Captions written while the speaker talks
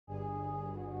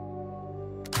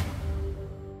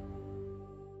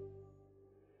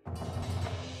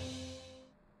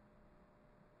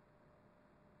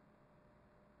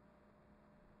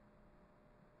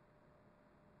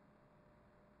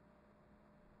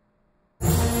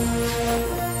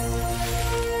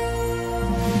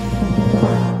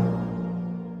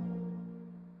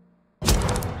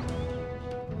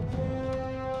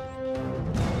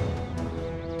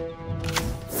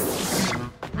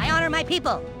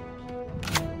people.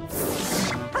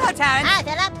 Hello, Terrence. Hi,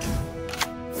 Philip.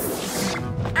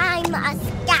 I'm a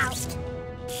scout.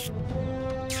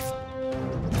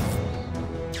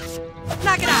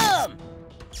 Knock it out. Boom.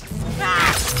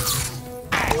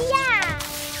 Yeah.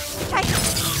 Take it.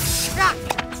 Rock.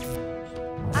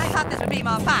 I thought this would be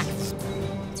more fun.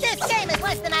 This game is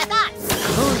worse than I thought.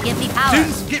 Moon, give me power.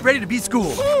 Students, get ready to be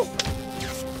schooled.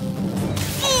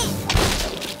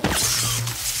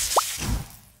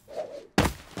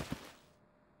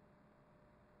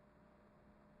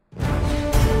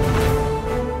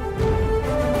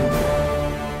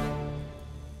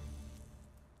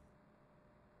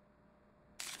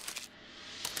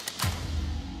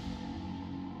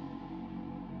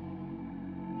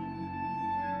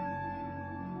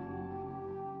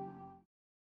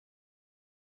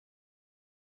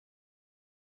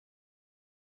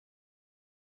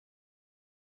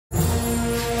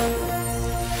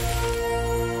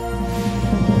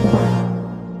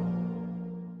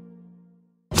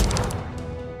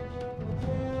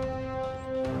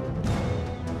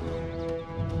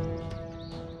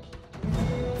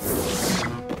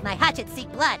 My hatchets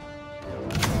seek blood.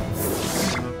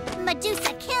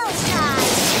 Medusa kill shot.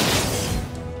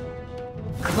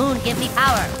 Moon, give me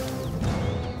power.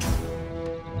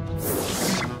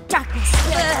 Darkness.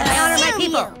 I honor my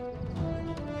people.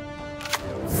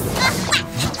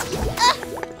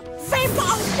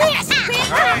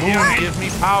 Moon, give me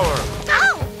power.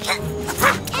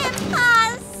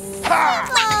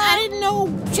 I didn't know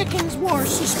chickens wore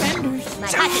suspenders. My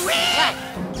hatchets seek blood.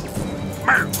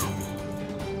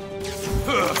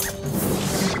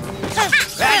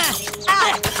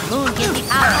 Moon, give me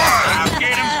power. I'll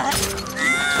get him.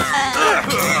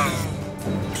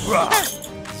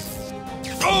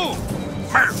 Oh!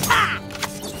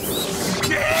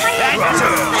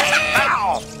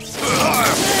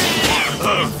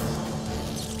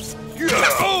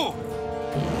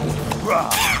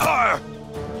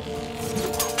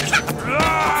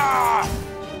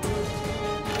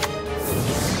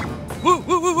 Woo,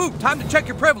 woo, woo, woo! Time to check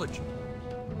your privilege.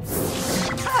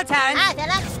 Hello, Terrence. Hi,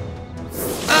 Philip.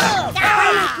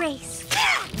 Grace.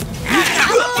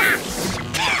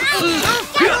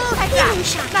 Healing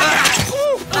shot.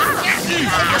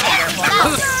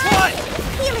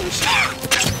 Healing shot.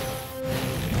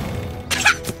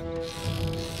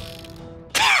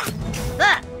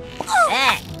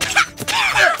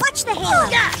 Watch the halo.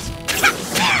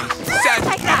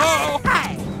 Take that.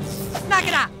 Hey. Knock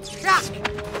it out. Rock.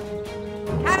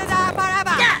 Canada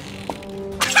forever.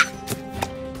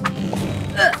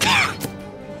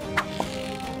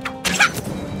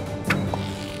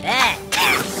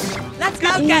 Let's go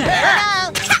get it.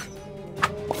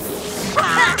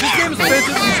 This game is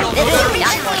offensive. We shall go.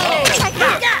 Take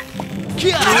that.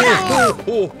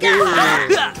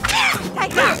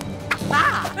 Take that.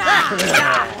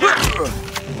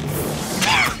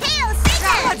 Hail Caesar.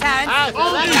 Hello, Terrence.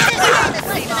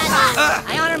 I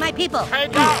honor my people. Hey,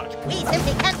 God! We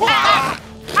simply can't stop.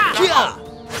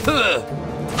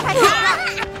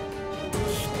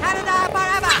 Canada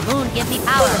forever. Moon, give me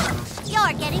power.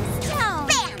 You're getting stoned.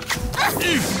 Bam.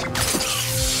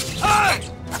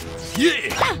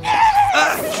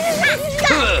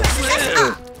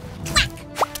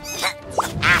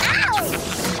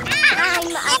 I'm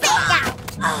a scout.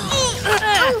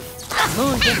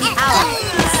 Moon, give me power.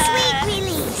 Sweet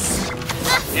release.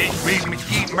 It's Big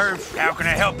Mesquite Murph. How can I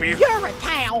help you? You're a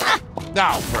towel.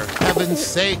 Now, for heaven's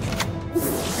sake.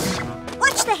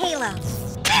 Watch the halo.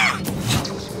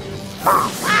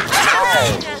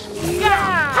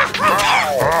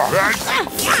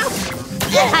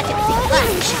 Hatchets seek blood.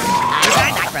 I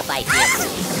sacrifice you.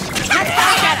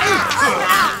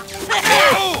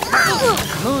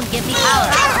 Moon, give me power.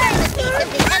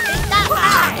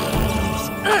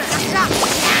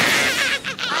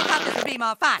 I thought this would be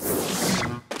more fun.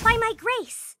 By my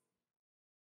grace.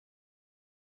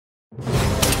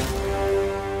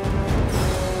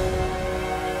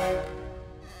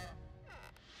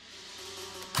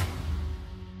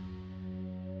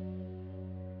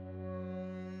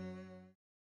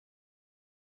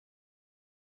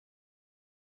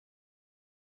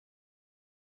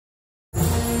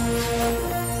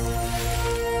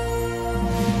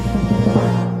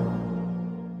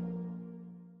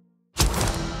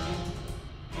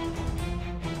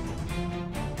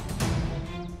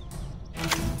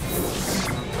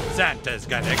 Santa's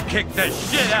gonna kick the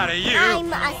shit out of you!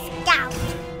 I'm a scout.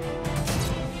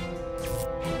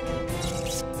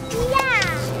 Yeah.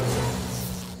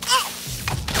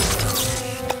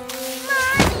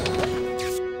 Mommy.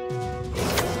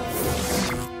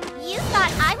 You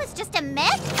thought I was just a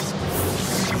myth?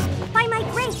 By my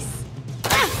grace.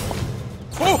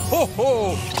 ho,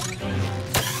 ho!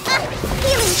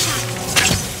 Healing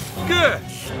shot. Good.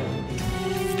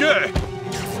 Good.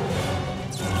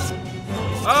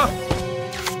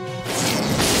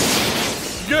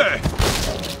 Good.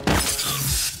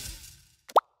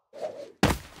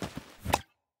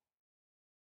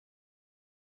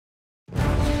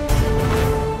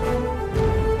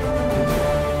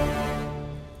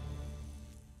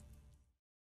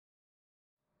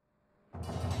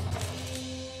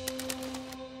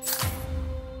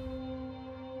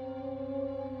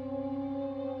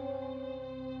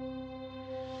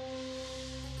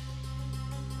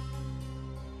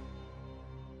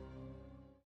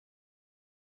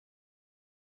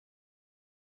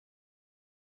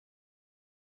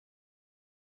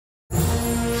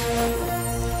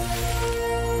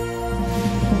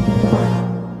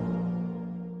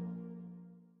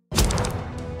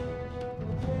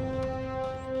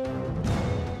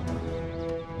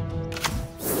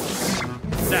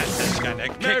 Santa's gonna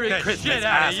kick Merry the Christmas, shit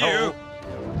out of you. asshole.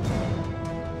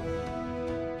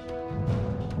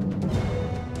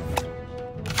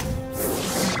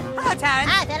 Hello,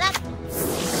 Terrence. Hi,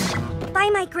 Philip. By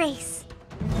my grace.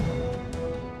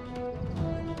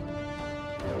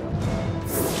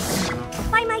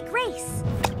 By my grace.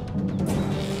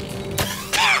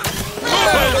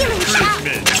 Healing shot.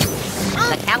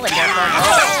 The calendar for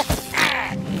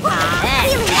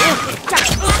Healing shot.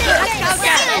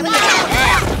 There we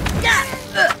go.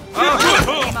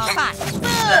 Game on fire.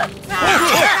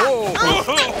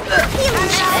 Healing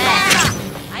shot.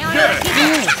 I only want to keep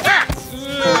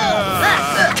it.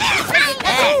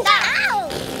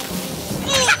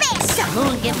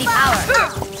 Moon, give me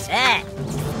power.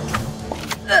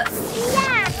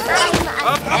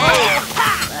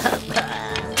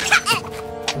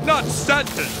 Not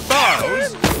Santa's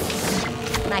bows.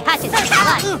 My hatchet is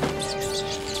blood.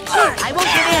 I won't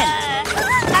give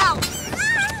in.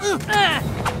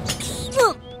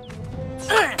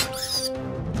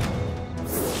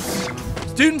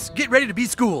 Students, get ready to be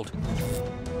schooled.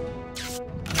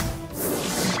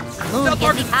 Moon, South give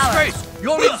Park me is a power. disgrace.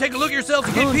 You all need to take a look at yourselves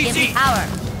and get Moon, give me PC.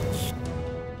 power.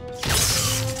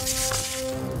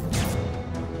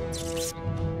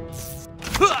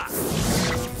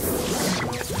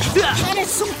 That is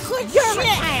some good shit.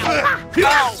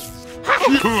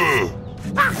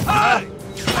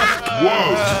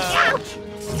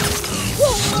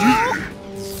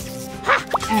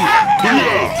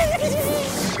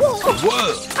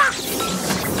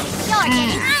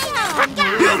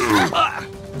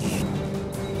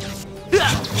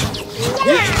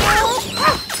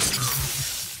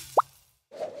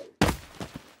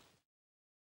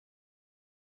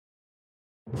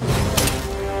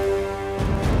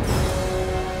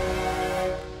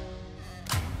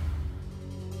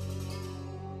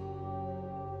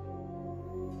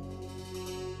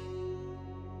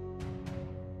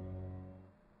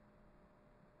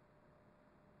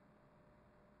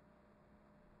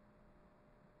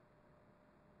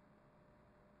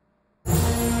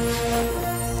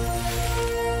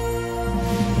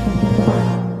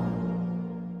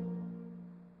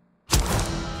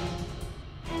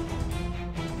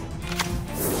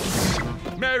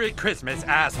 Merry Christmas,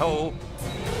 asshole.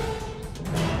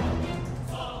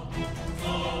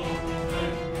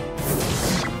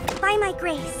 By my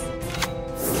grace.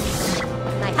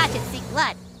 My hatchet seek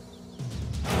blood.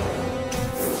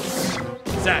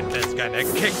 Santa's gonna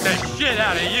kick the shit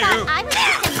out of you. I was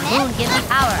just a Moon, give me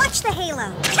power. Watch the halo.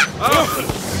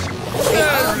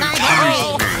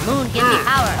 Moon, give me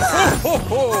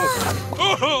power.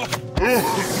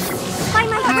 By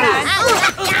my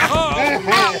grace.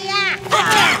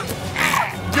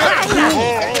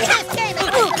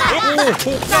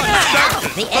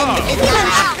 The end is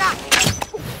nigh.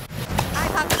 I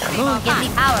thought the game Moon, on give me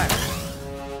fire.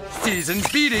 power. Season's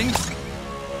beatings.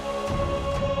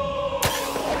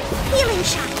 Healing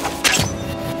shot.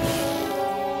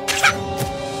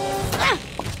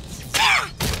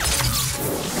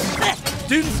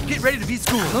 Students, get ready to be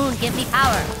schooled. Moon, give me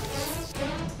power.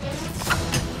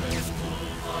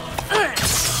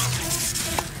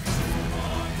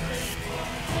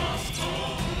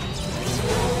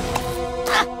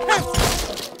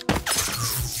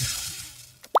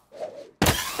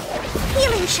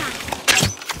 Healing shot.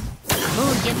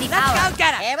 Moon, give me Let's power. go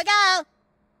get him. Here we go.